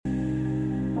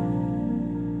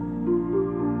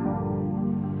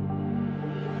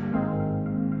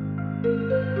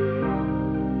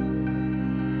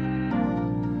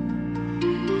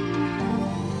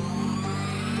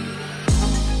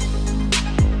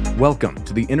Welcome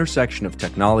to the intersection of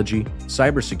technology,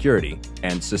 cybersecurity,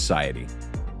 and society.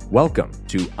 Welcome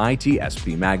to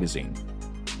ITSP Magazine.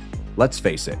 Let's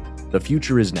face it, the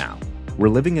future is now. We're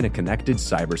living in a connected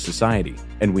cyber society,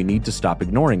 and we need to stop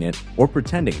ignoring it or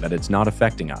pretending that it's not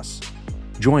affecting us.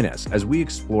 Join us as we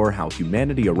explore how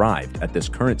humanity arrived at this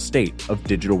current state of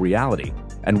digital reality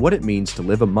and what it means to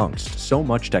live amongst so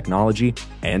much technology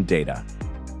and data.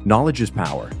 Knowledge is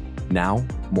power, now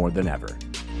more than ever.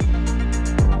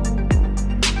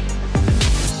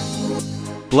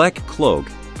 Black Cloak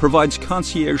provides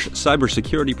concierge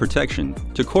cybersecurity protection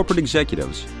to corporate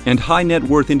executives and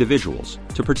high-net-worth individuals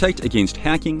to protect against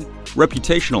hacking,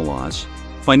 reputational loss,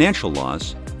 financial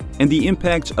loss, and the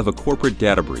impacts of a corporate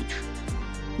data breach.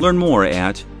 Learn more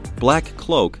at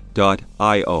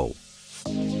blackcloak.io.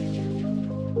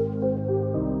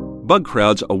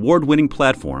 BugCrowd's award-winning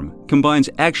platform combines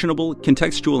actionable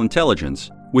contextual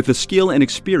intelligence with the skill and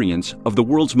experience of the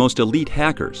world's most elite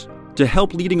hackers to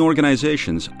help leading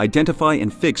organizations identify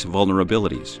and fix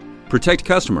vulnerabilities, protect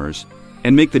customers,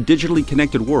 and make the digitally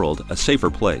connected world a safer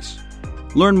place.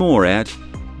 Learn more at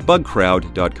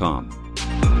bugcrowd.com.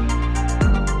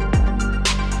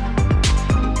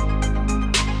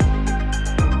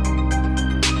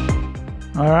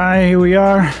 All right, here we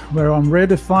are. We're on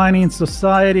Redefining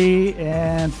Society,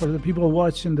 and for the people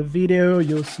watching the video,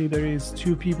 you'll see there is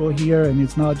two people here, and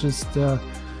it's not just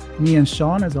me and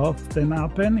Sean, as often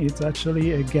happen. It's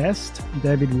actually a guest,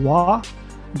 David Waugh,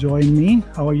 join me.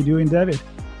 How are you doing, David?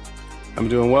 I'm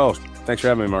doing well. Thanks for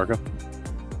having me, Marco.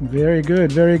 Very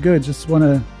good, very good. Just want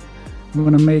to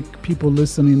make people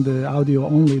listening the audio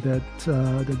only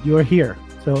that you're here.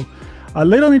 So a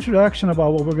little introduction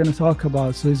about what we're going to talk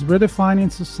about. So it's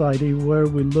Redefining Society, where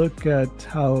we look at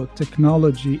how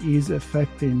technology is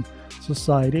affecting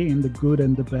society in the good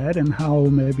and the bad, and how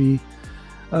maybe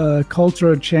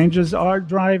cultural changes are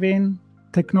driving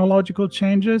technological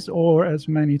changes, or as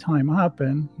many times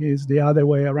happen, is the other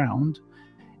way around.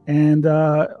 And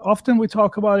often we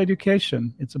talk about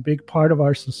education. It's a big part of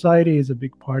our society. It's a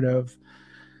big part of,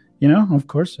 of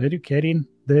course, educating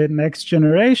the next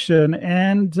generation.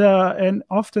 And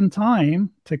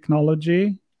oftentimes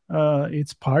technology,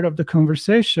 it's part of the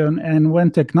conversation. And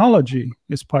when technology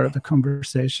is part of the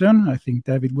conversation, I think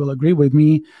David will agree with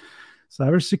me,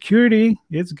 cybersecurity,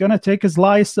 it's going to take a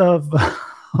slice of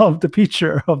the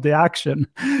picture, of the action.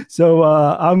 So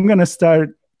I'm going to start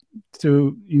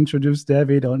to introduce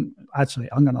David on. Actually,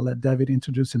 I'm going to let David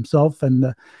introduce himself and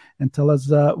tell us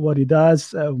what he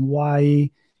does,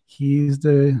 why he's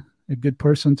a good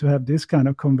person to have this kind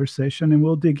of conversation. And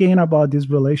we'll dig in about this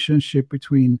relationship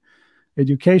between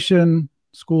education,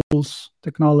 schools,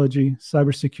 technology,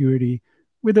 cybersecurity,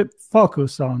 with a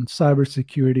focus on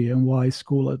cybersecurity and why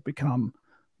school has become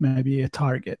maybe a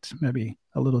target, maybe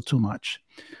a little too much.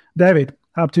 David,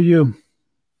 up to you.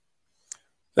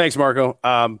 Thanks, Marco.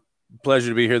 Pleasure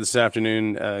to be here this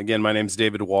afternoon. Again, my name is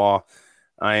David Waugh.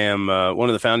 I am one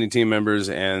of the founding team members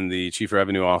and the chief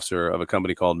revenue officer of a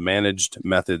company called Managed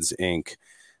Methods, Inc.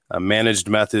 Managed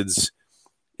Methods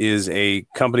is a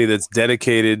company that's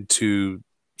dedicated to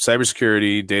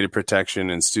cybersecurity, data protection,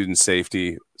 and student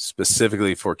safety,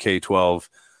 specifically for K-12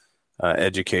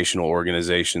 educational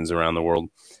organizations around the world.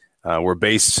 We're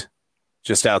based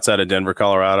just outside of Denver,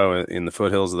 Colorado, in the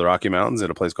foothills of the Rocky Mountains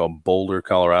at a place called Boulder,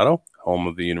 Colorado, home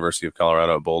of the University of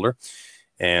Colorado at Boulder.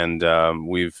 And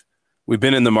we've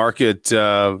been in the market,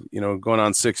 going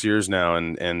on 6 years now.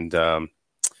 And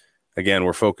again,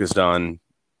 we're focused on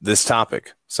this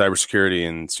topic, cybersecurity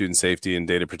and student safety and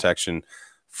data protection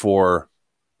for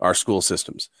our school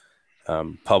systems,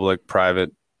 public,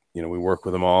 private, we work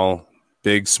with them all,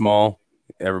 big, small,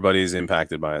 everybody's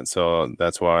impacted by it. So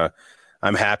that's why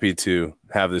I'm happy to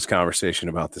have this conversation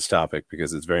about this topic,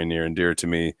 because it's very near and dear to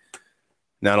me,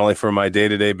 not only for my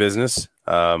day-to-day business,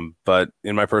 but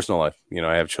in my personal life.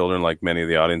 I have children like many of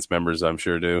the audience members, I'm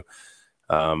sure do.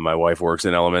 My wife works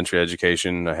in elementary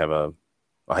education. I have a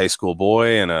high school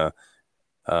boy and a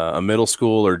middle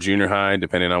school or junior high,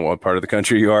 depending on what part of the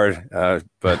country you are.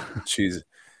 But she's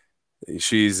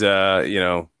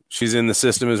in the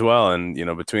system as well. And,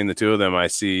 between the two of them, I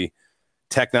see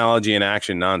technology in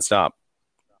action nonstop.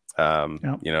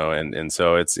 And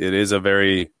so it is a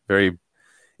very, very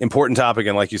important topic.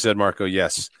 And like you said, Marco,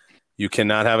 yes, you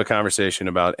cannot have a conversation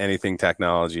about anything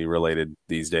technology related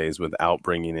these days without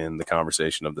bringing in the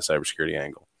conversation of the cybersecurity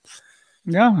angle.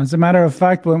 Yeah, as a matter of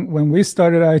fact, when we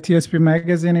started ITSP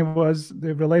Magazine, it was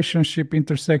the relationship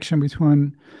intersection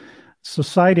between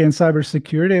society and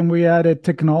cybersecurity, and we added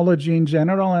technology in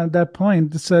general. And at that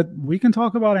point, it said we can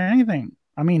talk about anything.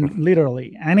 I mean,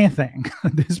 literally anything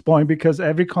at this point, because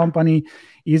every company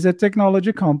is a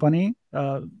technology company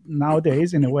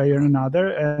nowadays in a way or another.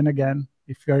 And again,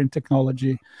 if you're in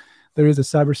technology, there is a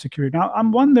cybersecurity. Now,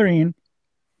 I'm wondering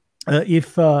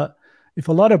if a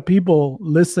lot of people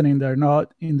listening, they're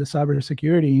not in the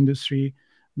cybersecurity industry,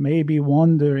 may be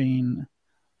wondering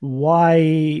why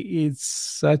it's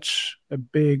such a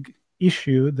big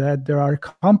issue that there are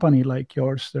companies like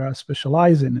yours that are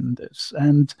specializing in this,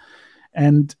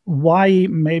 and why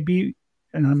maybe,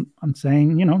 and I'm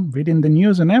saying, reading the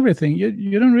news and everything,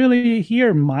 you don't really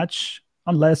hear much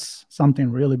unless something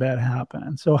really bad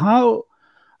happens. So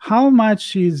how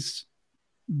much is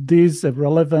this a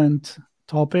relevant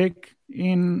topic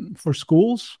for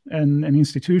schools and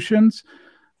institutions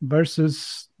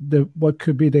versus what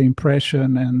could be the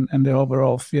impression and the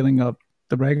overall feeling of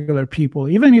the regular people,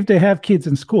 even if they have kids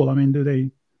in school? I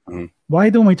mean, why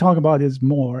don't we talk about this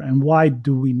more, and why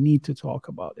do we need to talk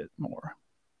about it more?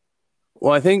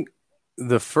 Well, I think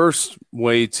the first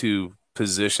way to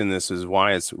position this is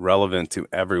why it's relevant to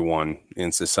everyone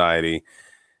in society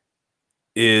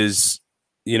is,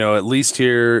 at least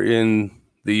here in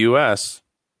the US,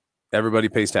 everybody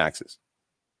pays taxes,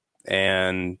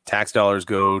 and tax dollars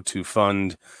go to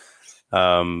fund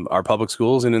our public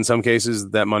schools. And in some cases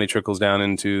that money trickles down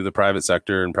into the private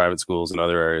sector and private schools and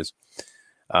other areas.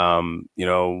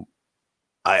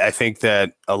 I think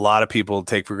that a lot of people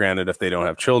take for granted if they don't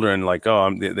have children, like,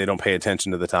 they don't pay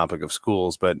attention to the topic of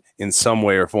schools, but in some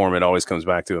way or form, it always comes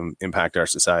back to impact our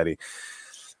society.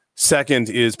 Second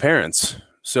is parents.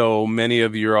 So many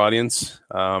of your audience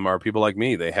are people like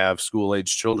me. They have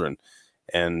school-age children.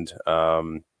 And,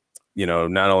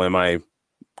 not only am I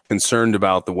concerned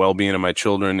about the well-being of my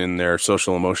children and their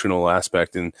social emotional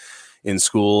aspect in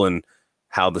school, and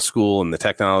how the school and the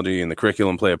technology and the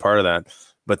curriculum play a part of that,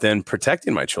 but then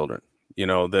protecting my children.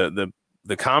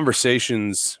 The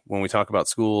conversations when we talk about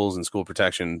schools and school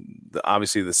protection,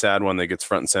 obviously the sad one that gets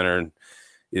front and center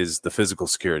is the physical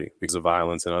security because of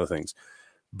violence and other things.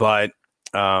 But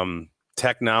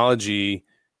technology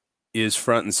is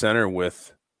front and center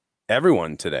with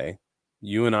everyone today.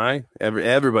 You and I,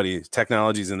 everybody,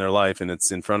 technology is in their life and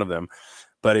it's in front of them,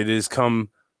 but it has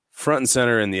come front and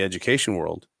center in the education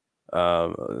world,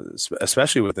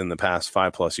 especially within the past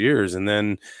 5+ years. And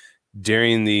then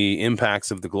during the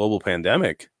impacts of the global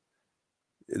pandemic,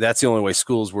 that's the only way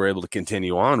schools were able to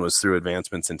continue on, was through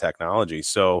advancements in technology.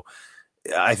 So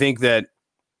I think that,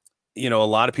 a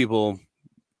lot of people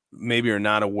maybe are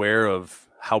not aware of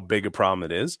how big a problem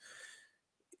it is.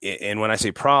 And when I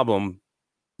say problem,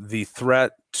 the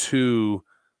threat to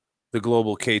the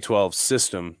global K-12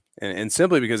 system, and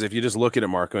simply because if you just look at it,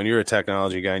 Marco, and you're a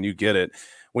technology guy and you get it,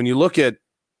 when you look at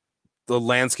the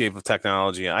landscape of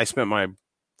technology, I spent my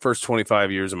first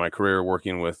 25 years of my career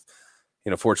working with,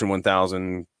 Fortune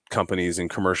 1000 companies in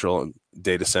commercial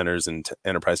data centers and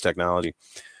enterprise technology,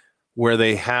 where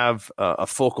they have a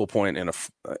focal point and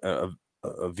a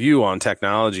view on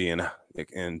technology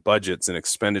and budgets and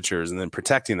expenditures, and then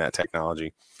protecting that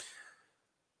technology.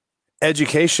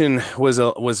 Education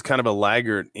was kind of a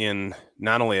laggard in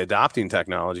not only adopting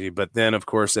technology, but then, of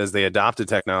course, as they adopted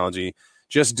technology,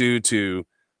 just due to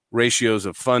ratios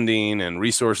of funding and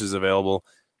resources available,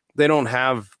 they don't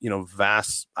have,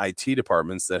 vast IT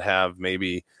departments that have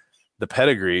maybe the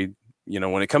pedigree,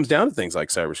 when it comes down to things like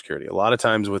cybersecurity. A lot of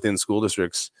times within school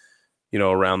districts,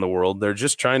 around the world, they're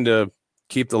just trying to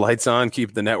keep the lights on,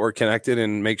 keep the network connected,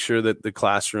 and make sure that the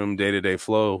classroom day-to-day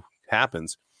flow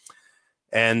happens.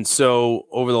 And so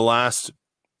over the last,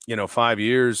 5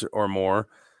 years or more,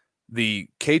 the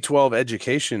K-12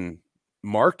 education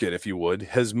market, if you would,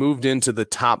 has moved into the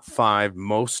top 5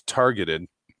 most targeted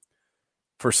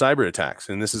for cyber attacks.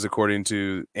 And this is according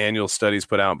to annual studies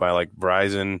put out by like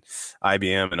Verizon,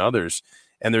 IBM, and others.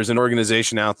 And there's an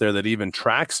organization out there that even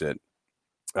tracks it.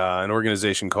 An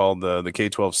organization called the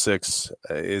K-12-6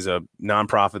 is a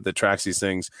nonprofit that tracks these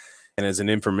things and is an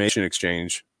information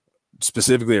exchange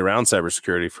specifically around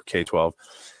cybersecurity for K-12.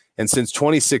 And since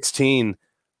 2016,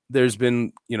 there's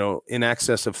been, in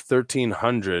excess of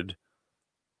 1,300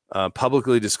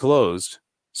 publicly disclosed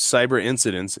cyber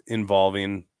incidents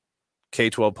involving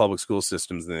K-12 public school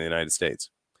systems in the United States.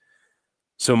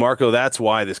 So, Marco, that's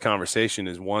why this conversation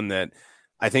is one that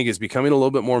I think is becoming a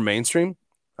little bit more mainstream.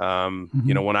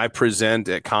 When I present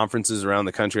at conferences around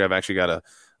the country, I've actually got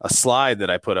a slide that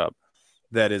I put up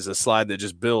that is a slide that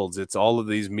just builds. It's all of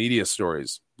these media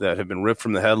stories that have been ripped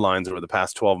from the headlines over the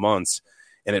past 12 months,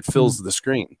 and it fills the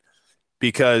screen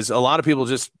because a lot of people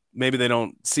just, maybe they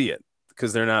don't see it.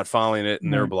 because they're not following it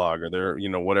in their blog or their,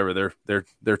 whatever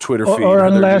their Twitter feed or their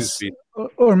unless news feed.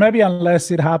 Or maybe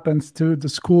unless it happens to the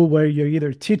school where you're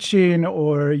either teaching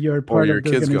or you're part of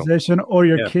the organization or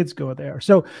your kids go there.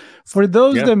 So for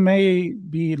those that may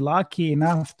be lucky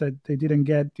enough that they didn't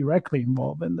get directly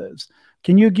involved in this,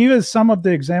 can you give us some of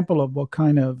the example of what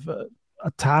kind of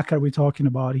attack are we talking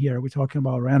about here? Are we talking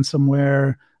about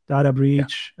ransomware, data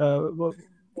breach, all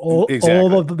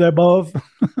of the above?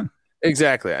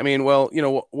 Exactly. I mean, well,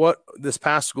 what this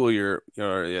past school year,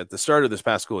 at the start of this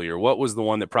past school year, what was the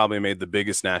one that probably made the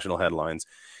biggest national headlines?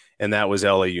 And that was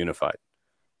LA Unified.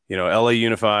 LA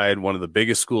Unified, one of the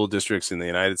biggest school districts in the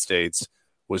United States,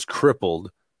 was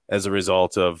crippled as a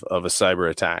result of a cyber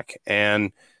attack.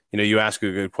 And, you ask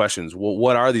good questions. Well,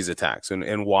 what are these attacks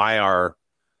and why are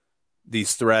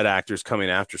these threat actors coming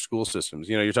after school systems?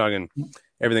 You're talking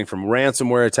everything from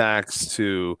ransomware attacks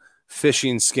to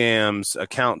phishing scams,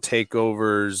 account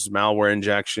takeovers, malware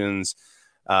injections,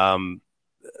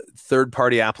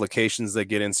 third-party applications that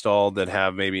get installed that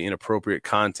have maybe inappropriate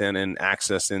content and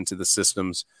access into the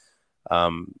systems.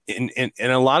 And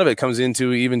a lot of it comes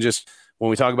into even just when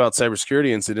we talk about cybersecurity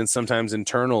incidents, sometimes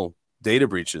internal data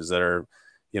breaches that are,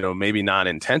 maybe not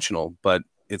intentional, but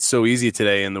it's so easy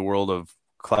today in the world of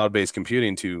cloud-based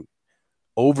computing to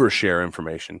overshare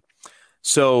information.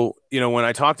 So, when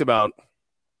I talked about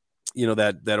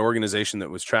that organization that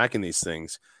was tracking these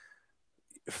things,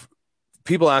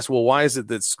 people ask, well, why is it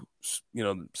that,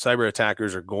 cyber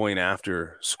attackers are going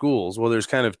after schools? Well, there's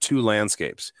kind of two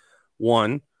landscapes.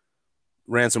 One,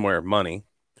 ransomware money,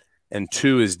 and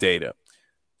two is data.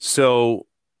 So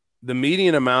the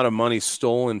median amount of money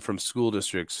stolen from school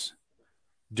districts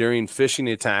during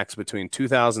phishing attacks between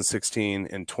 2016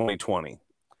 and 2020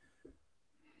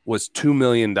 was $2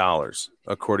 million,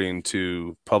 according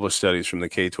to published studies from the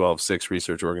K-12-6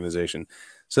 research organization.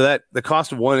 So that the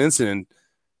cost of one incident,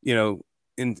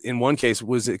 in one case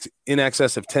was in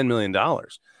excess of $10 million.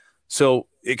 So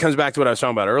it comes back to what I was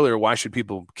talking about earlier. Why should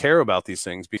people care about these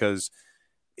things? Because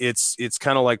it's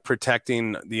kind of like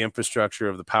protecting the infrastructure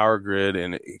of the power grid,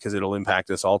 and because it'll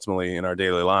impact us ultimately in our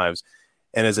daily lives.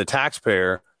 And as a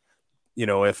taxpayer,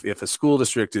 if a school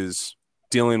district is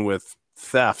dealing with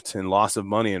theft and loss of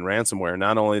money and ransomware,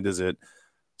 not only does it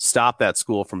stop that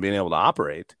school from being able to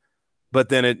operate, but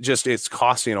then it's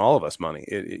costing all of us money.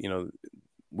 It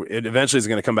eventually is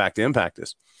going to come back to impact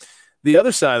us. The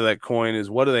other side of that coin is,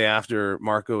 what are they after,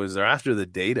 Marco? Is they're after the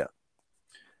data.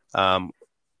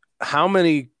 How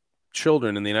many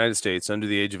children in the United States under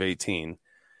the age of 18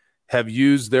 have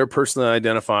used their personally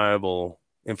identifiable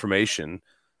information,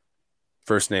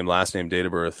 first name, last name, date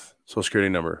of birth, social security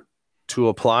number, to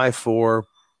apply for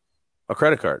a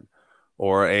credit card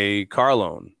or a car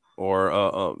loan or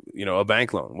a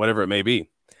bank loan, whatever it may be?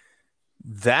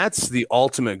 That's the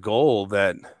ultimate goal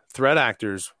that threat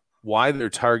actors, why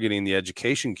they're targeting the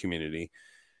education community,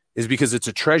 is because it's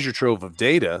a treasure trove of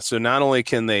data. So not only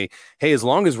can they, hey, as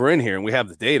long as we're in here and we have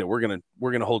the data, we're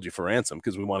gonna hold you for ransom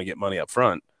because we want to get money up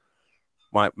front.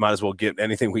 Might as well get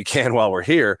anything we can while we're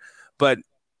here. But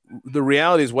the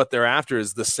reality is what they're after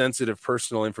is the sensitive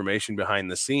personal information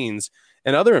behind the scenes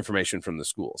and other information from the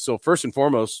school. So first and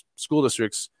foremost, school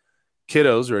districts,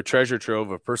 kiddos are a treasure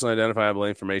trove of personally identifiable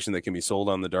information that can be sold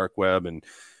on the dark web and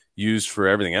used for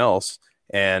everything else.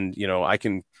 And, I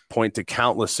can point to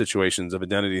countless situations of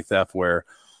identity theft where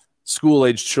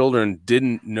school-aged children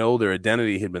didn't know their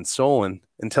identity had been stolen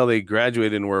until they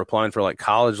graduated and were applying for like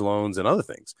college loans and other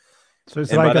things. So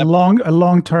it's like a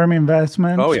long-term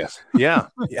investment. Oh, yes. Yeah,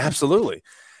 absolutely.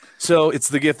 So it's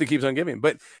the gift that keeps on giving.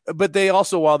 But they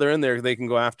also, while they're in there, they can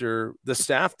go after the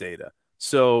staff data.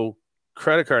 So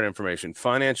credit card information,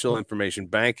 financial information,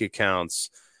 bank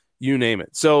accounts, you name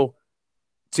it. So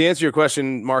to answer your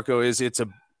question, Marco, it's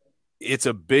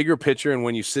a bigger picture. And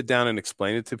when you sit down and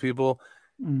explain it to people,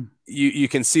 you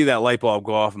can see that light bulb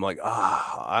go off. I'm like,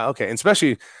 okay. And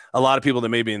especially a lot of people that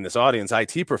may be in this audience,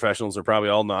 IT professionals are probably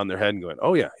all nodding their head and going,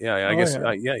 oh yeah. I guess.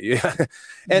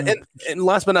 And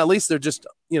last but not least, they're just,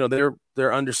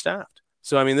 they're understaffed.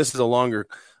 So, I mean, this is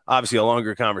obviously a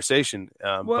longer conversation.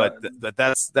 But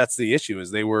that's the issue, is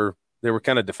they were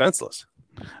kind of defenseless.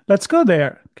 Let's go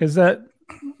there. Cause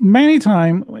many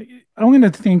times I'm going to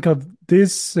think of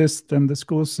this system, the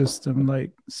school system,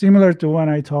 like similar to when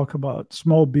I talk about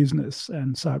small business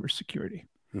and cybersecurity.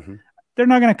 Mm-hmm. They're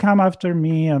not going to come after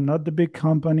me. I'm not the big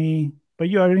company, but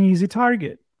you are an easy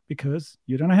target because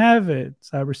you don't have a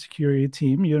cybersecurity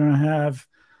team. You don't have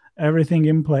everything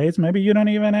in place. Maybe you don't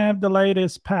even have the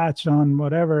latest patch on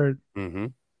whatever,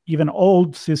 even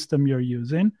old system you're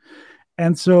using.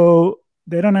 And so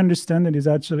they don't understand that it's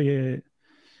actually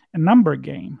a number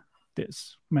game.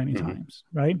 practice many times,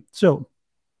 right? So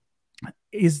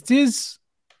is this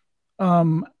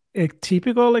a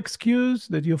typical excuse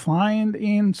that you find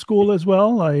in school as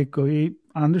well? Like, we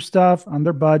understaffed,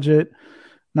 under budget,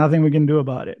 nothing we can do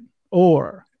about it.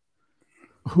 Or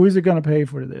who is it going to pay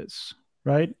for this,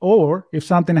 right? Or if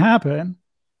something happened,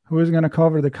 who is going to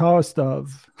cover the cost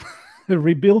of the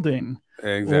rebuilding?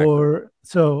 Exactly. Or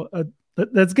so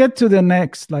let's get to the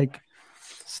next, like,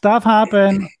 stuff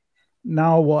happened.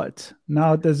 Now what?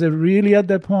 Now, does it really at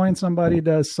that point somebody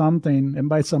does something? And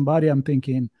by somebody, I'm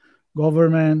thinking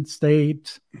government,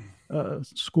 state,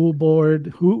 school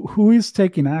board. Who is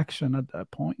taking action at that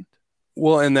point?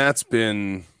 Well, and that's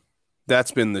been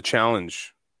the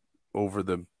challenge over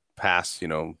the past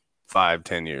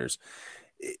 5-10 years.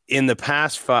 In the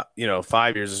past 5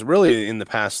 years, is really in the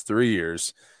past 3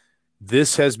 years,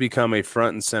 this has become a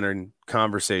front and center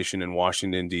conversation in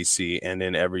Washington, D.C., and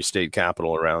in every state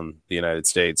capital around the United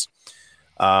States,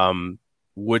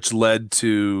 which led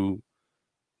to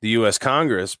the U.S.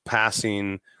 Congress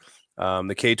passing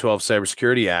the K-12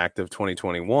 Cybersecurity Act of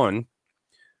 2021,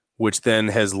 which then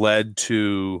has led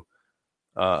to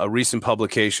a recent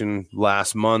publication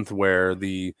last month where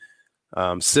the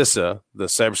CISA, the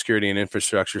Cybersecurity and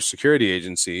Infrastructure Security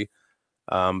Agency,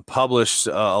 published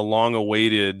a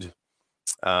long-awaited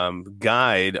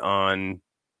guide on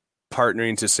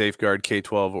partnering to safeguard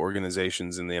K-12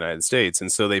 organizations in the United States.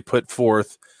 And so they put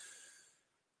forth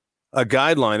a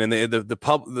guideline, and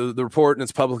the report, and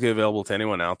it's publicly available to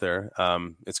anyone out there.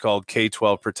 It's called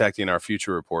K-12 Protecting Our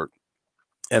Future Report.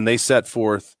 And they set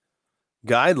forth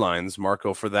guidelines,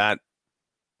 Marco, for that,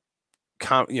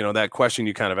 that question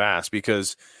you kind of asked,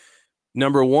 because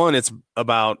number one, it's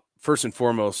about, first and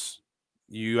foremost,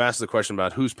 you asked the question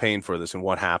about who's paying for this and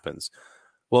what happens.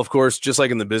 Well, of course, just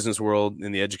like in the business world,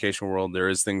 in the education world, there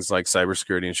is things like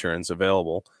cybersecurity insurance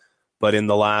available. But in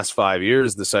the last 5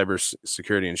 years, the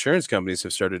cybersecurity insurance companies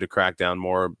have started to crack down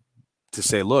more to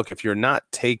say, look, if you're not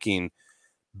taking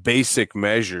basic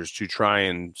measures to try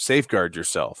and safeguard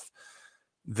yourself,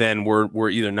 then we're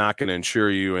either not going to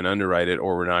insure you and underwrite it,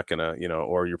 or we're not going to,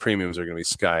 or your premiums are going to be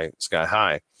sky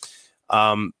high.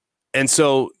 And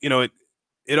so,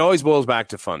 it always boils back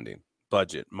to funding,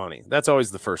 budget, money. That's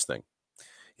always the first thing.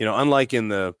 Unlike in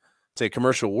the, say,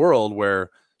 commercial world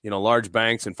where, large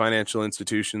banks and financial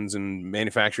institutions and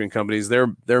manufacturing companies,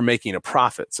 they're making a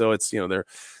profit. So it's,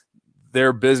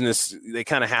 their business, they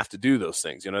kind of have to do those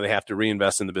things. They have to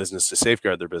reinvest in the business to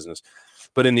safeguard their business.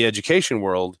 But in the education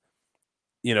world,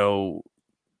 we're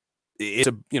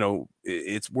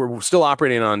still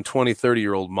operating on 20,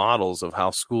 30-year-old models of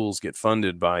how schools get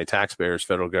funded by taxpayers,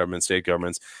 federal government, state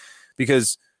governments.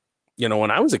 Because,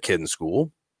 when I was a kid in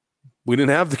school, we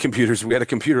didn't have the computers. We had a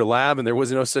computer lab, and there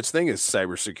was no such thing as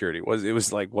cybersecurity. It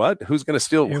was like, what? Who's going to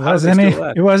steal? It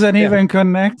wasn't even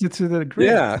connected to the grid.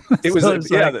 Yeah, it was.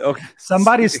 Okay.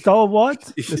 Somebody stole what?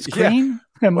 The screen.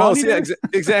 Yeah. Well,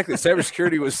 exactly.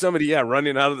 Cybersecurity was somebody,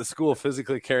 running out of the school,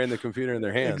 physically carrying the computer in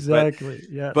their hands. Exactly.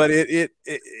 Yeah. But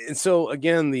and so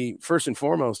again, the first and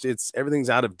foremost,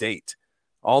 everything's out of date.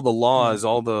 All the laws,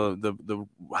 all the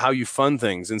how you fund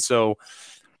things, and so.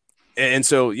 And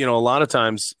so, a lot of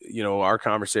times, our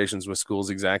conversations with schools,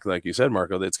 exactly like you said,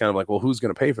 Marco, it's kind of like, well, who's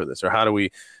going to pay for this, or how do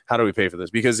we pay for this?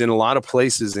 Because in a lot of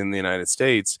places in the United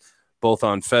States, both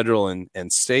on federal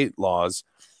and state laws,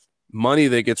 money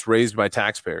that gets raised by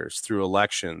taxpayers through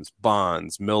elections,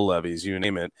 bonds, mill levies, you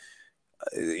name it,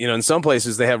 in some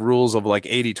places they have rules of like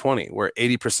 80-20, where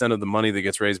 80% of the money that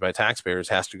gets raised by taxpayers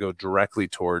has to go directly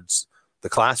towards the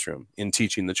classroom in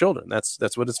teaching the children. That's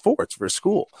what it's for. It's for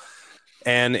school.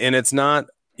 And it's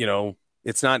not,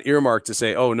 it's not earmarked to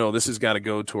say, oh, no, this has got to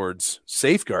go towards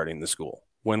safeguarding the school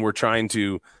when we're trying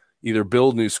to either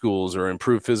build new schools or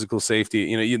improve physical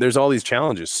safety. There's all these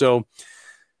challenges. So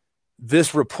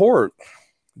this report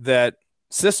that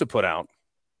CISA put out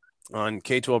on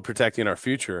K-12 Protecting Our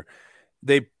Future,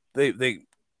 they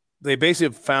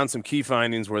basically found some key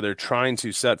findings where they're trying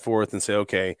to set forth and say,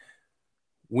 okay,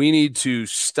 we need to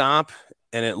stop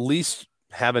and at least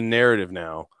have a narrative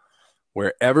now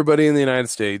where everybody in the United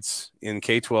States in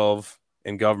K-12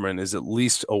 and government is at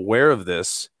least aware of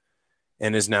this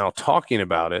and is now talking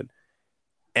about it.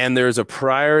 And there's a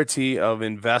priority of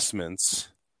investments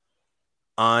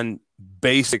on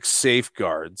basic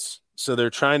safeguards. So they're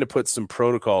trying to put some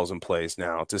protocols in place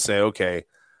now to say, okay,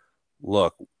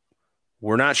 look,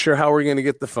 we're not sure how we're going to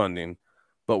get the funding,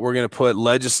 but we're going to put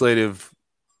legislative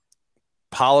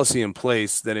policy in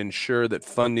place that ensure that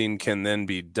funding can then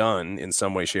be done in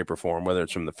some way, shape, or form, whether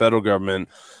it's from the federal government,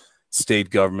 state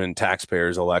government,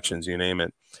 taxpayers, elections, you name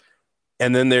it.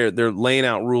 And then they're laying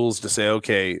out rules to say,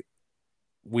 okay,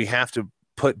 we have to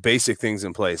put basic things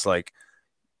in place like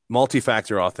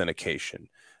multi-factor authentication,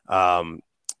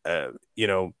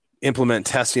 implement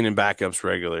testing and backups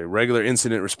regularly, regular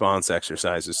incident response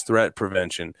exercises, threat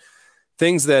prevention,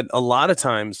 things that a lot of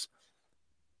times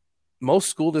most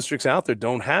school districts out there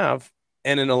don't have.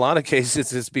 And in a lot of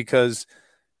cases, it's because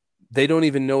they don't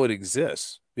even know it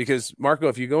exists. Because, Marco,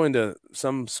 if you go into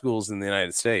some schools in the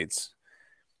United States,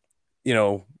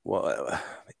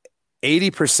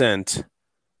 80%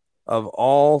 of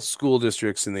all school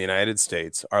districts in the United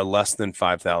States are less than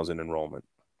 5,000 enrollment.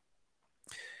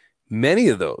 Many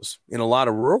of those, in a lot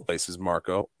of rural places,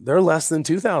 Marco, they're less than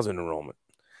 2,000 enrollment.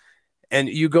 And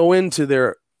you go into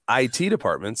their IT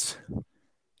departments,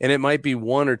 and it might be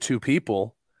one or two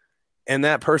people, and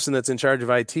that person that's in charge of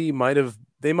IT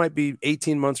might be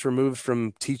 18 months removed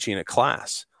from teaching a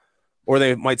class, or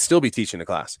they might still be teaching a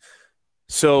class.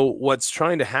 So what's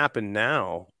trying to happen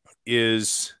now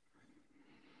is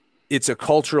it's a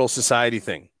cultural society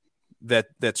thing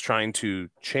that's trying to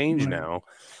change now.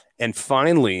 And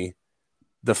finally,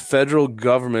 the federal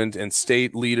government and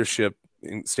state leadership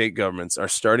in state governments are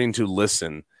starting to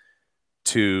listen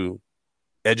to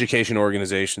education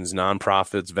organizations,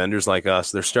 nonprofits, vendors like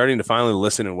us. They're starting to finally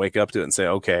listen and wake up to it and say,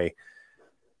 okay,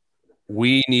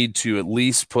 we need to at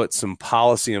least put some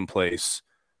policy in place,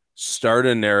 start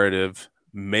a narrative,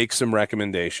 make some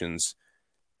recommendations,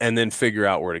 and then figure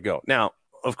out where to go. Now,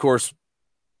 of course,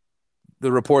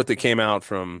 the report that came out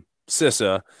from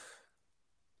CISA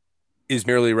is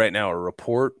merely right now a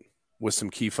report with some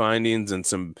key findings and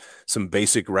some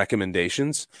basic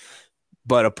recommendations.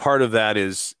 But a part of that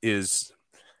is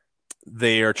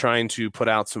they are trying to put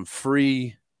out some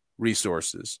free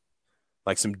resources,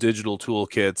 like some digital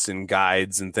toolkits and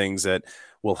guides and things that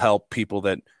will help people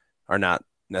that are not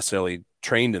necessarily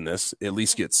trained in this at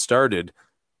least get started.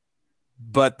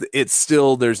 But it's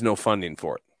still, there's no funding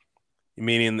for it.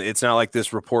 Meaning it's not like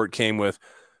this report came with,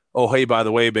 oh, hey, by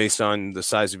the way, based on the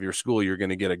size of your school, you're going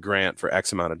to get a grant for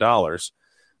X amount of dollars.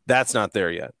 That's not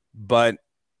there yet, but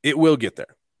it will get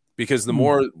there, because the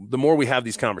more we have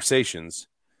these conversations,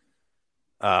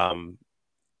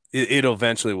 it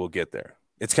eventually will get there.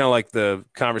 It's kind of like the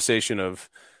conversation of,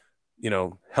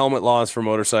 helmet laws for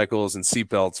motorcycles and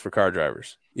seatbelts for car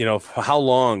drivers. How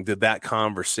long did that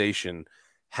conversation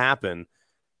happen?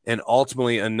 And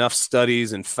ultimately enough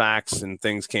studies and facts and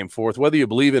things came forth, whether you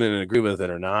believe in it and agree with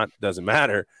it or not, doesn't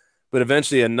matter. But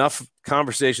eventually enough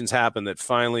conversations happened that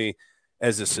finally,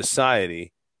 as a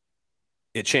society,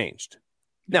 it changed.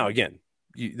 Now, again,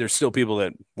 there's still people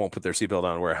that won't put their seatbelt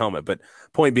on and wear a helmet. But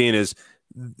point being is,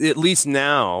 at least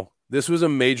now, this was a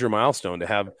major milestone to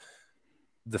have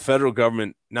the federal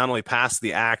government not only pass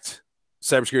the act,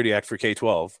 Cybersecurity Act for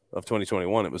K-12 of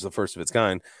 2021, it was the first of its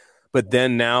kind, but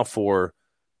then now for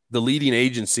the leading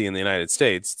agency in the United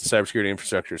States, the Cybersecurity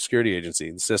Infrastructure Security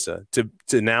Agency, the CISA,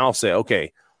 to now say,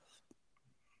 okay,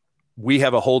 we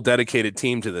have a whole dedicated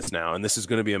team to this now, and this is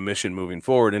going to be a mission moving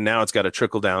forward. And now it's got to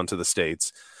trickle down to the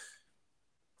states.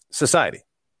 Society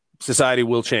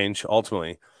will change.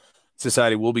 Ultimately,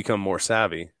 society will become more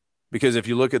savvy, because if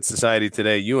you look at society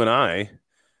today, you and I,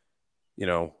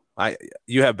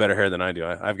 you have better hair than I do.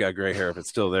 I've got gray hair if it's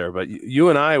still there, but you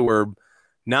and I were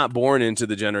not born into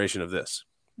the generation of this.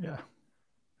 Yeah.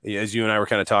 As you and I were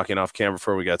kind of talking off camera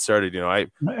before we got started,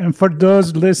 and for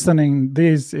those listening,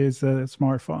 this is a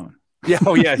smartphone. Yeah.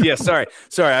 Oh, yeah. Yeah. Sorry.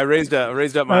 I raised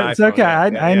up my. It's iPhone.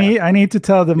 Okay. I need to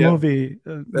tell the movie.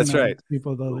 That's right.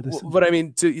 People don't listen. But I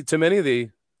mean, to many of the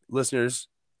listeners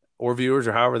or viewers,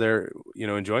 or however they're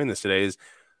enjoying this today, is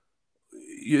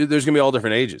there's going to be all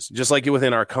different ages, just like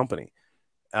within our company.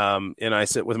 And I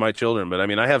sit with my children, but I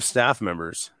mean, I have staff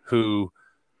members who,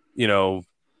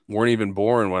 weren't even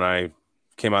born when I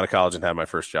came out of college and had my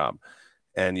first job.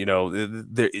 And,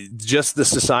 just the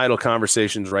societal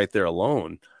conversations right there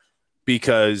alone,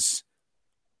 because,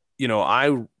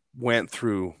 I went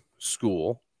through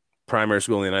school, primary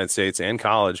school in the United States and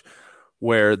college,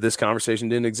 where this conversation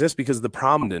didn't exist because the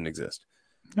problem didn't exist.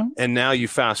 No. And now you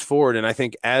fast forward, and I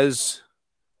think as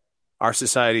our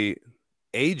society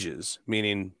ages,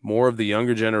 meaning more of the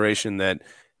younger generation that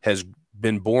has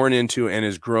been born into and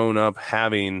has grown up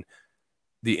having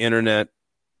the internet,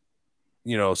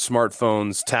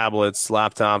 smartphones, tablets,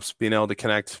 laptops, being able to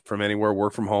connect from anywhere,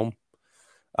 work from home.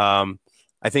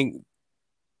 I think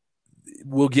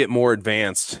we'll get more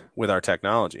advanced with our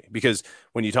technology, because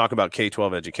when you talk about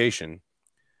K-12 education,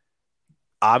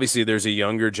 obviously there's a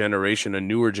younger generation, a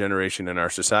newer generation in our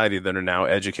society that are now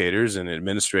educators and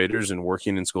administrators and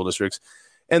working in school districts.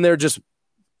 And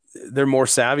they're more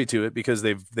savvy to it because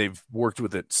they've worked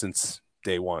with it since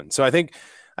day one. So I think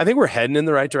we're heading in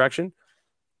the right direction.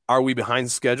 Are we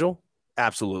behind schedule?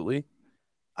 Absolutely.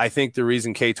 I think the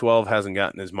reason K-12 hasn't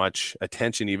gotten as much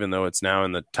attention, even though it's now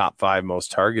in the top 5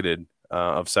 most targeted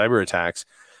of cyber attacks,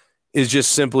 is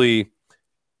just simply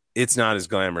it's not as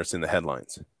glamorous in the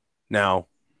headlines. Now,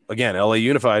 again, LA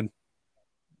Unified,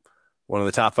 one of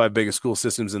the top 5 biggest school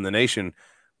systems in the nation,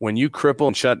 when you cripple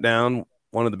and shut down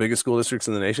one of the biggest school districts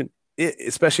in the nation,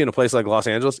 especially in a place like Los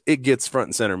Angeles, it gets front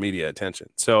and center media attention.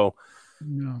 So,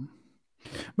 yeah.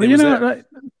 But right,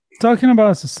 talking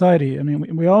about society, I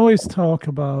mean, we always talk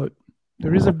about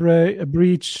there is a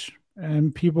breach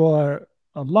and people are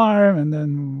alarmed, and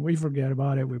then we forget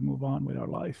about it. We move on with our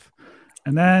life.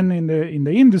 And then in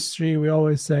the industry, we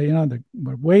always say, that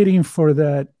we're waiting for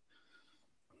that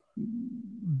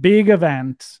big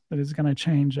event that is going to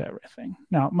change everything.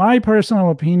 Now, my personal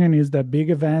opinion is that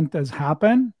big event has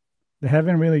happened. They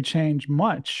haven't really changed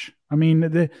much. I mean,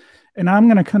 and I'm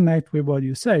going to connect with what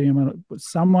you say.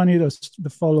 Someone who does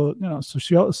follow,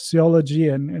 sociology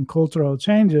and cultural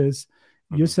changes.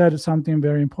 You said something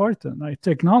very important. Right?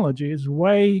 Technology is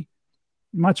way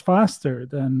much faster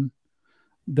than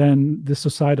the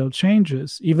societal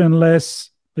changes, even less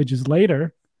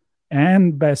legislator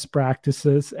and best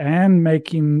practices and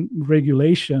making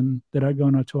regulation that are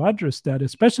going to address that,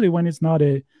 especially when it's not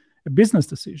a business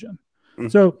decision. Mm-hmm.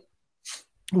 So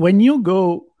when you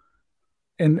go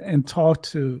and talk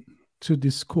to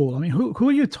this school, I mean, who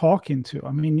are you talking to?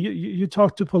 I mean, you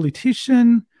talk to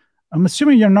politician. I'm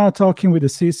assuming you're not talking with a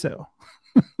CISO.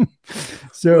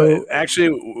 So well,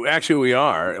 actually we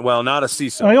are. Well, not a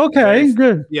CISO. Oh, okay,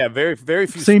 good. Yeah, very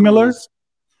few similar. Schools.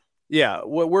 Yeah,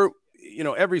 we're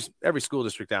every school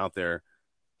district out there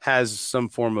has some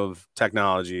form of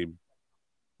technology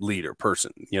leader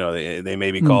person. They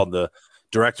may be called the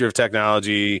director of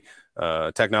technology,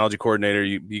 technology coordinator.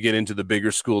 You get into the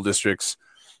bigger school districts.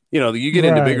 You get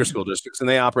into bigger school districts and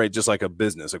they operate just like a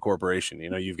business, a corporation.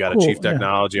 You've got a chief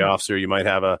technology officer. You might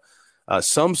have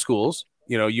some schools,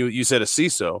 you said a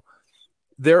CISO.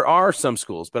 There are some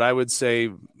schools, but I would say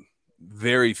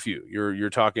very few. You're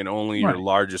talking only your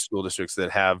largest school districts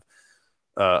that have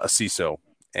a CISO.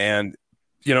 And,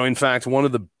 in fact, one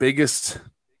of the biggest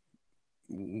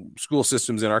school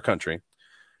systems in our country,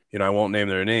 I won't name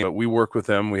their name, but we work with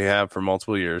them. We have for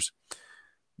multiple years.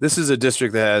 This is a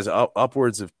district that has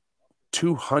upwards of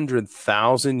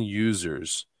 200,000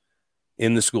 users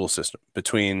in the school system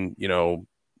between,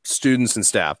 students and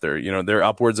staff. They're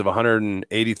upwards of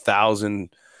 180,000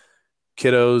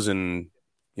 kiddos and,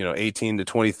 18 to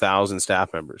 20,000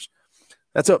 staff members.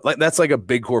 That's like a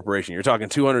big corporation. You're talking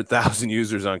 200,000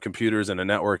 users on computers and a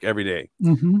network every day.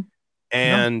 Mm-hmm.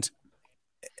 And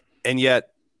yet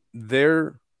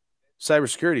their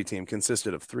cybersecurity team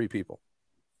consisted of 3 people.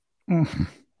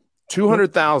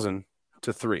 200,000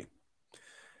 to 3.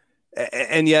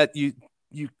 And yet you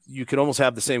could almost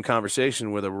have the same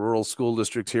conversation with a rural school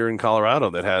district here in Colorado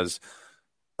that has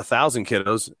 1,000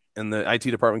 kiddos and the IT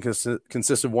department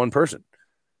consists of 1 person.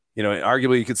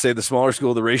 Arguably you could say the smaller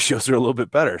school, the ratios are a little bit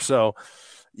better. So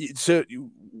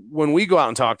when we go out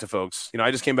and talk to folks, I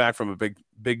just came back from a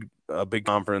big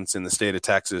conference in the state of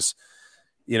Texas.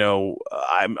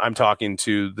 I'm talking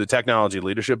to the technology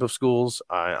leadership of schools.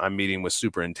 I'm meeting with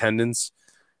superintendents,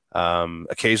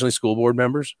 occasionally school board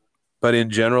members, but in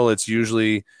general, it's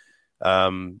usually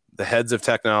the heads of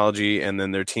technology and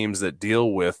then their teams that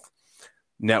deal with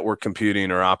network computing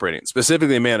or operating.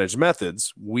 Specifically managed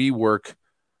methods, we work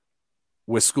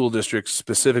with school districts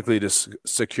specifically to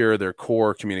secure their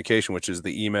core communication, which is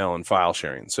the email and file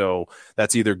sharing. So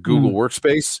that's either Google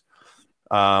Workspace,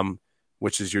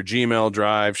 which is your Gmail,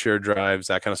 Drive, shared drives,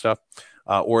 that kind of stuff,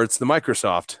 or it's the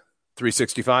Microsoft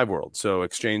 365 world. So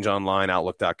Exchange Online,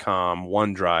 Outlook.com,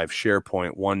 OneDrive,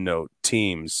 SharePoint, OneNote,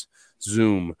 Teams,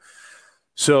 Zoom.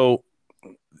 So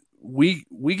we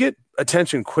get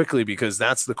attention quickly because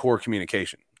that's the core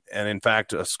communication. And in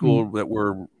fact, a school that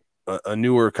we're a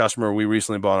newer customer we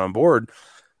recently bought on board,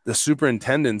 the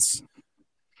superintendent's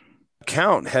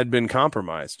account had been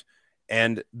compromised.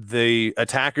 And the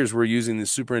attackers were using the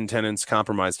superintendent's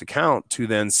compromised account to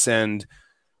then send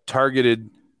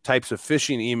targeted types of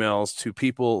phishing emails to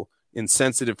people in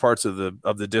sensitive parts of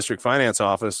the district finance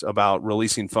office about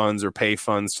releasing funds or pay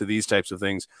funds to these types of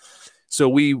things. So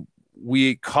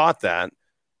we caught that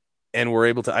and were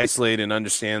able to isolate and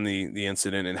understand the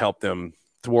incident and help them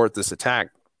thwart this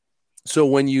attack. So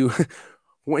when you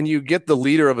get the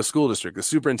leader of a school district, the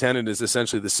superintendent is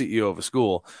essentially the CEO of a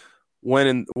school.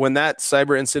 When that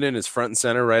cyber incident is front and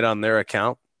center right on their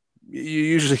account, you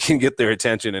usually can get their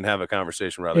attention and have a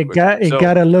conversation rather quickly. It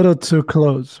got a little too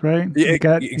close, right? It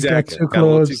got too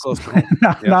close.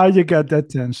 Now you got that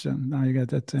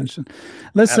tension.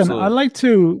 Listen,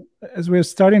 absolutely. as we're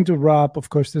starting to wrap, of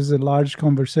course, this is a large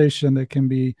conversation that can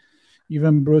be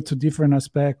even brought to different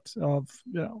aspects of,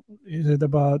 is it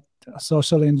about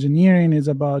social engineering? Is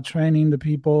it about training the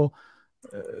people,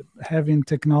 having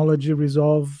technology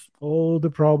resolve all the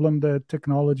problem that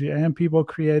technology and people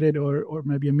created, or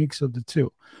maybe a mix of the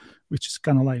two, which is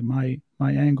kind of like my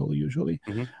angle usually.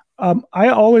 Mm-hmm. I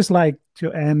always like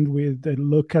to end with a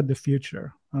look at the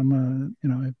future. I'm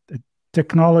a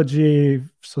technology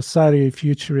society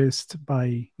futurist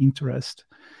by interest.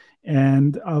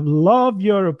 And I'd love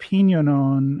your opinion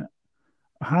on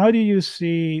how do you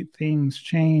see things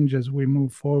change as we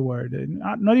move forward, and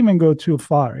not even go too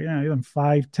far, even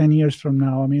 5-10 years from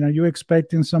now. I mean, are you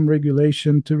expecting some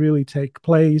regulation to really take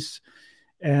place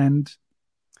and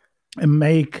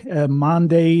make a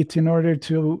mandate in order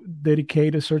to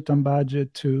dedicate a certain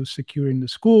budget to securing the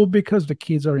school because the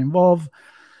kids are involved?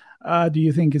 Do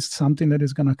you think it's something that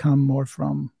is going to come more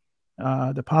from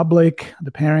the public,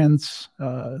 the parents?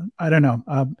 I don't know.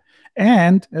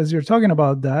 And as you're talking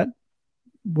about that,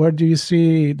 where do you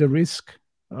see the risk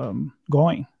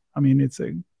going? I mean,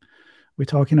 we're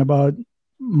talking about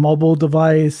mobile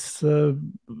device.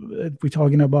 We're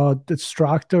talking about the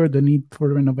structure, the need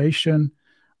for renovation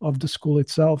of the school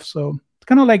itself. So it's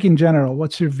kind of like in general,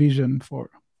 what's your vision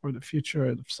for the future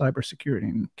of cybersecurity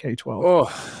in K-12?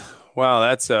 Oh, wow,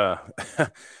 that's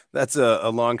a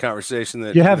long conversation.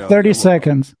 That you have 30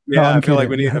 seconds. Yeah, no, I feel like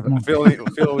we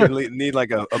need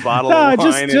like a bottle of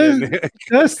wine.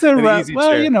 Just a wrap.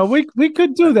 Well, we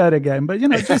could do that again, but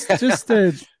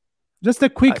just a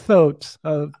quick thought.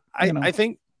 I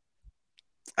think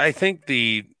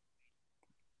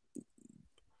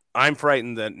I'm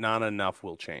frightened that not enough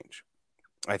will change.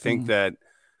 I think that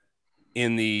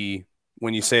when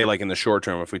you say like in the short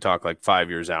term, if we talk like 5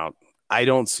 years out, I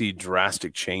don't see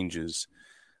drastic changes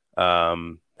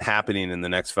happening in the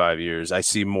next 5 years. I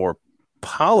see more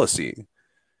policy.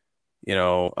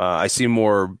 I see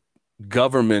more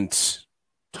government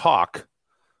talk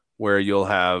where you'll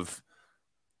have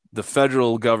the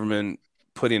federal government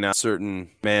putting out certain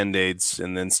mandates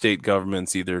and then state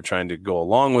governments either trying to go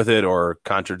along with it or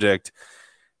contradict.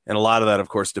 And a lot of that, of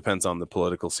course, depends on the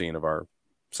political scene of our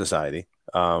society.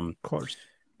 Of course.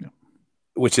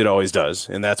 Which it always does.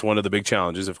 And that's one of the big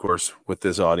challenges, of course, with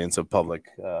this audience of public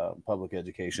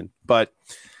education. But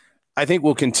I think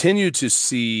we'll continue to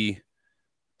see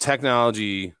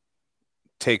technology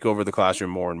take over the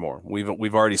classroom more and more.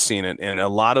 We've already seen it. And a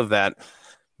lot of that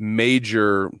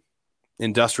major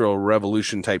industrial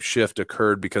revolution type shift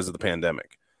occurred because of the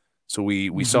pandemic. So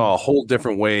we saw a whole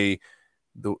different way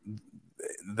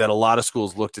that a lot of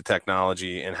schools looked at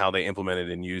technology and how they implemented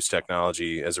and used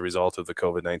technology as a result of the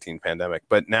COVID-19 pandemic.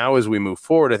 But now as we move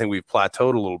forward, I think we've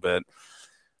plateaued a little bit.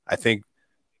 I think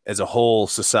as a whole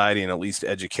society and at least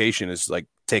education is like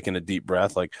taking a deep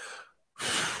breath, like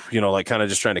kind of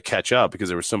just trying to catch up because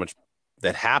there was so much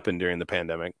that happened during the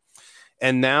pandemic.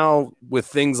 And now with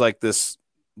things like this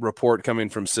report coming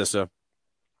from CISA,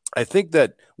 I think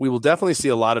that we will definitely see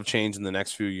a lot of change in the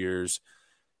next few years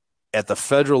at the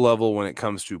federal level when it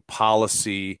comes to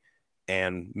policy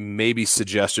and maybe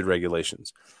suggested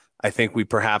regulations. I think we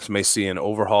perhaps may see an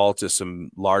overhaul to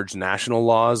some large national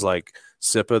laws like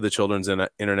CIPA, the Children's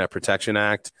Internet Protection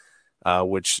Act,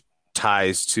 which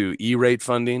ties to E-rate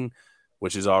funding,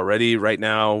 which is already right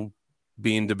now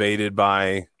being debated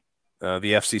by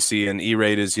the FCC. And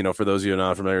E-rate is, for those of you who are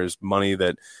not familiar, is money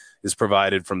that is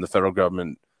provided from the federal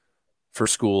government for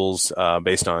schools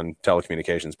based on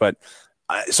telecommunications. But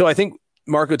so I think,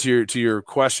 Marco, to your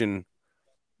question,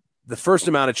 the first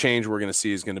amount of change we're going to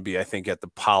see is going to be, I think, at the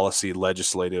policy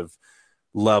legislative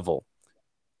level.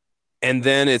 And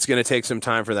then it's going to take some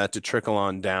time for that to trickle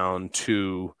on down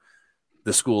to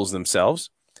the schools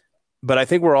themselves. But I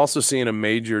think we're also seeing a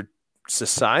major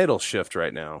societal shift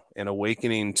right now, an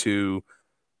awakening to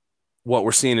what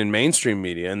we're seeing in mainstream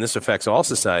media, and this affects all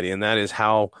society, and that is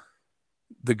how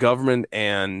the government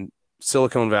and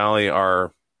Silicon Valley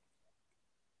are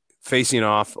facing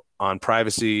off on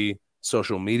privacy,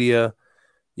 social media,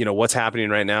 what's happening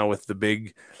right now with the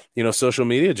big, social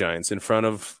media giants in front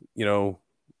of,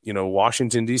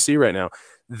 Washington, D.C. right now.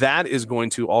 That is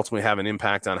going to ultimately have an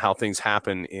impact on how things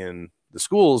happen in the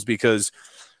schools, because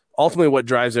ultimately what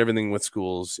drives everything with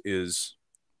schools is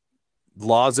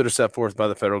laws that are set forth by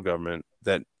the federal government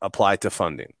that apply to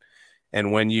funding.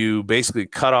 And when you basically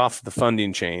cut off the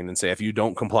funding chain and say, if you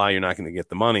don't comply, you're not going to get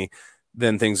the money,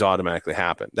 then things automatically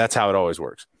happen. That's how it always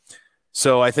works.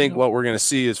 So I think what we're going to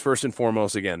see is, first and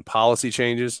foremost, again, policy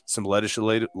changes, some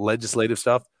legislative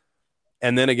stuff.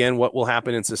 And then again, what will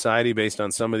happen in society based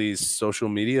on some of these social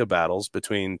media battles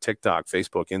between TikTok,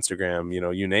 Facebook, Instagram,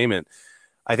 you name it.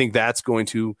 I think that's going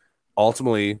to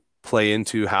ultimately play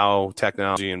into how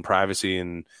technology and privacy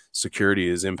and security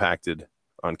is impacted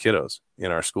on kiddos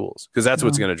in our schools, because that's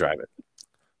what's going to drive it.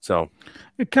 So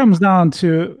it comes down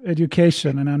to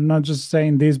education, and I'm not just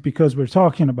saying this because we're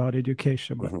talking about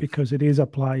education, but because it is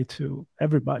applied to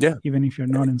everybody, even if you're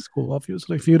not in school.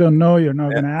 Obviously, if you don't know, you're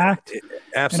not going to act.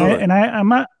 Absolutely. And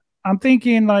I'm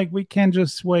thinking like we can't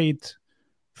just wait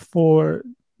for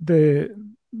the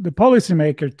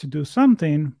policymaker to do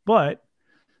something, but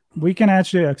we can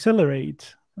actually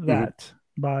accelerate that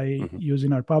by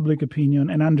using our public opinion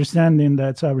and understanding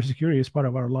that cybersecurity is part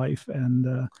of our life.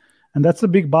 And that's a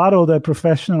big battle that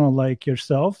professional like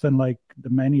yourself and like the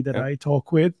many that I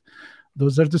talk with,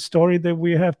 those are the story that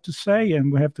we have to say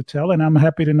and we have to tell. And I'm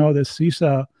happy to know that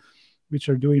CISA, which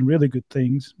are doing really good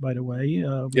things, by the way,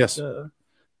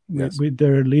 with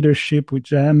their leadership, with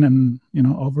Jen and,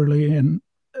 Overly and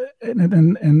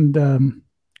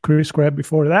Chris Crabb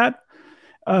before that,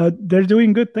 they're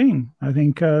doing good thing. I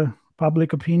think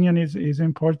public opinion is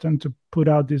important to put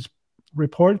out these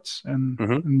reports and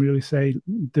really say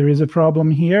there is a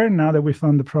problem here. Now that we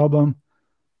found the problem,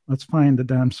 let's find the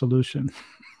damn solution.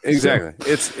 Exactly.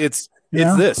 It's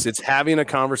having a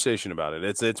conversation about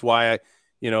it. It's why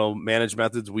Managed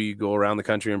Methods, we go around the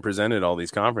country and present at all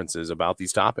these conferences about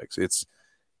these topics. It's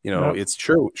it's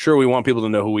sure we want people to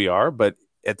know who we are, but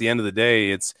at the end of the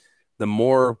day, it's the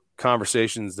more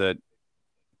conversations that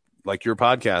like your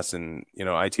podcast and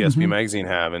ITSP Magazine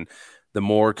have, and the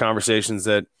more conversations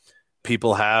that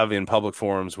people have in public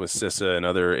forums with CISA and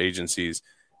other agencies,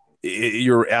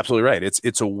 you're absolutely right.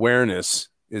 It's awareness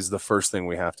is the first thing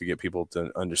we have to get people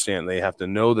to understand. They have to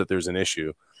know that there's an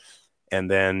issue, and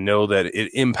then know that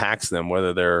it impacts them,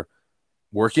 whether they're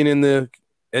working in the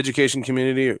education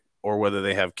community or whether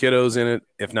they have kiddos in it.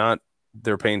 If not,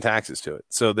 they're paying taxes to it.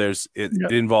 So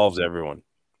it involves everyone.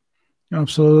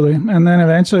 Absolutely. And then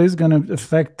eventually it's going to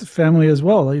affect family as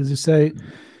well. As you say,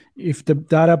 if the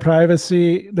data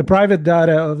privacy, the private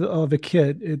data of a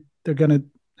kid, they're going to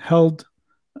held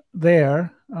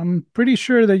there, I'm pretty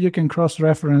sure that you can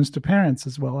cross-reference to parents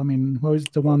as well. I mean, who is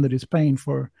the one that is paying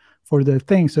for the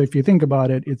thing? So if you think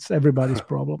about it, it's everybody's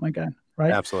problem again,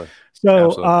 right? Absolutely.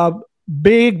 So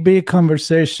big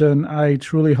conversation. I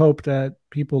truly hope that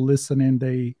people listening,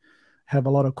 they have a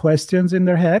lot of questions in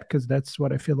their head, because that's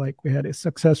what I feel like we had a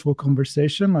successful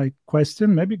conversation. Like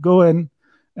question, maybe go and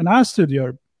ask to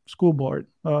your school board,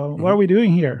 what are we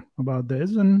doing here about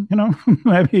this? And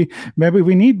maybe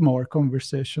we need more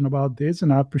conversation about this.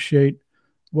 And I appreciate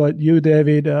what you,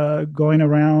 David, going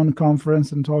around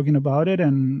conference and talking about it,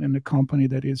 and the company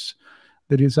that is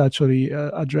actually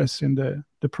addressing the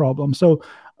problem. So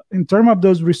in terms of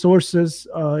those resources,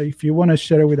 if you want to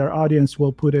share it with our audience,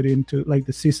 we'll put it into like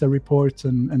the CISA reports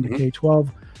and the K-12.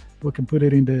 We can put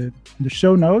it in the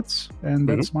show notes. And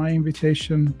that's my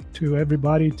invitation to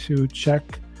everybody to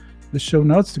check the show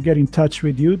notes, to get in touch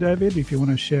with you, David, if you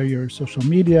want to share your social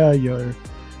media,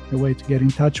 the way to get in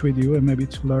touch with you, and maybe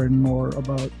to learn more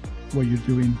about what you're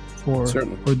doing for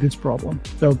this problem.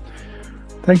 So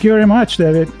thank you very much,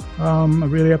 David. I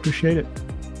really appreciate it.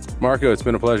 Marco, it's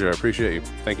been a pleasure. I appreciate you.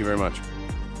 Thank you very much.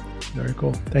 Very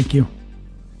cool. Thank you.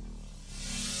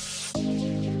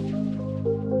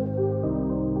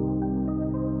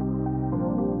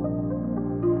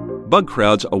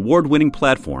 BugCrowd's award-winning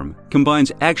platform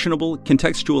combines actionable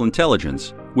contextual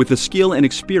intelligence with the skill and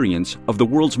experience of the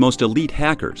world's most elite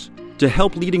hackers to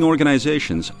help leading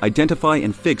organizations identify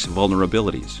and fix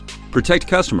vulnerabilities, protect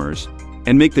customers,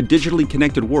 and make the digitally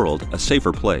connected world a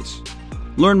safer place.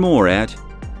 Learn more at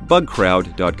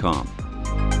bugcrowd.com.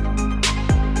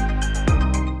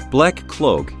 Black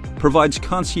Cloak provides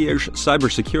concierge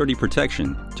cybersecurity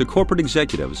protection to corporate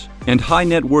executives and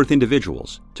high-net-worth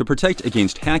individuals to protect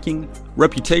against hacking,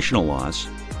 reputational loss,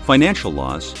 financial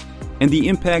loss, and the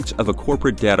impacts of a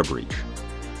corporate data breach.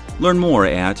 Learn more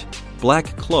at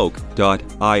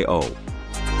blackcloak.io.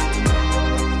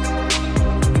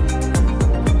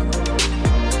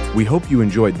 We hope you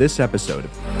enjoyed this episode.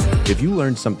 If you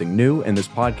learned something new and this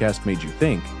podcast made you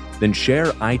think, then share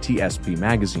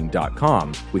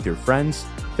itspmagazine.com with your friends,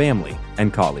 family,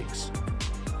 and colleagues.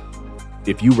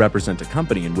 If you represent a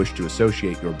company and wish to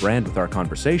associate your brand with our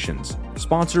conversations,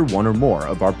 sponsor one or more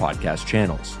of our podcast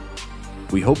channels.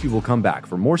 We hope you will come back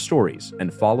for more stories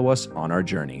and follow us on our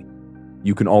journey.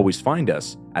 You can always find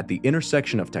us at the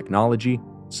intersection of technology,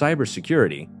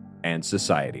 cybersecurity, and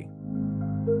society.